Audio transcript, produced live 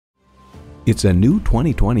It's a new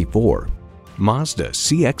 2024 Mazda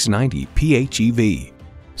CX-90 PHEV.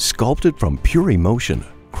 Sculpted from pure emotion,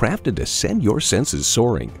 crafted to send your senses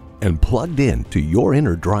soaring, and plugged in to your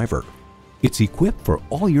inner driver. It's equipped for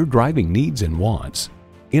all your driving needs and wants.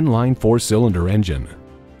 Inline 4-cylinder engine,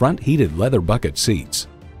 front heated leather bucket seats,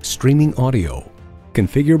 streaming audio,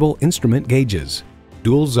 configurable instrument gauges,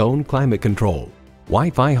 dual zone climate control,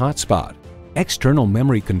 Wi-Fi hotspot, external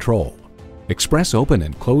memory control, express open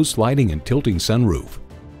and closed sliding and tilting sunroof,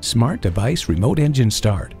 smart device remote engine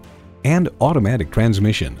start, and automatic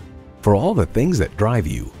transmission. For all the things that drive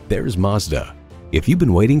you, there's Mazda. If you've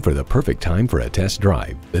been waiting for the perfect time for a test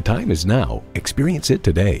drive, the time is now. Experience it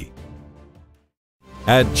today.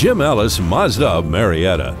 At Jim Ellis Mazda of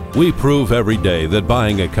Marietta, we prove every day that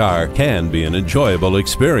buying a car can be an enjoyable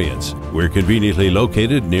experience. We're conveniently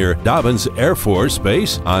located near Dobbins Air Force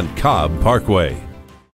Base on Cobb Parkway.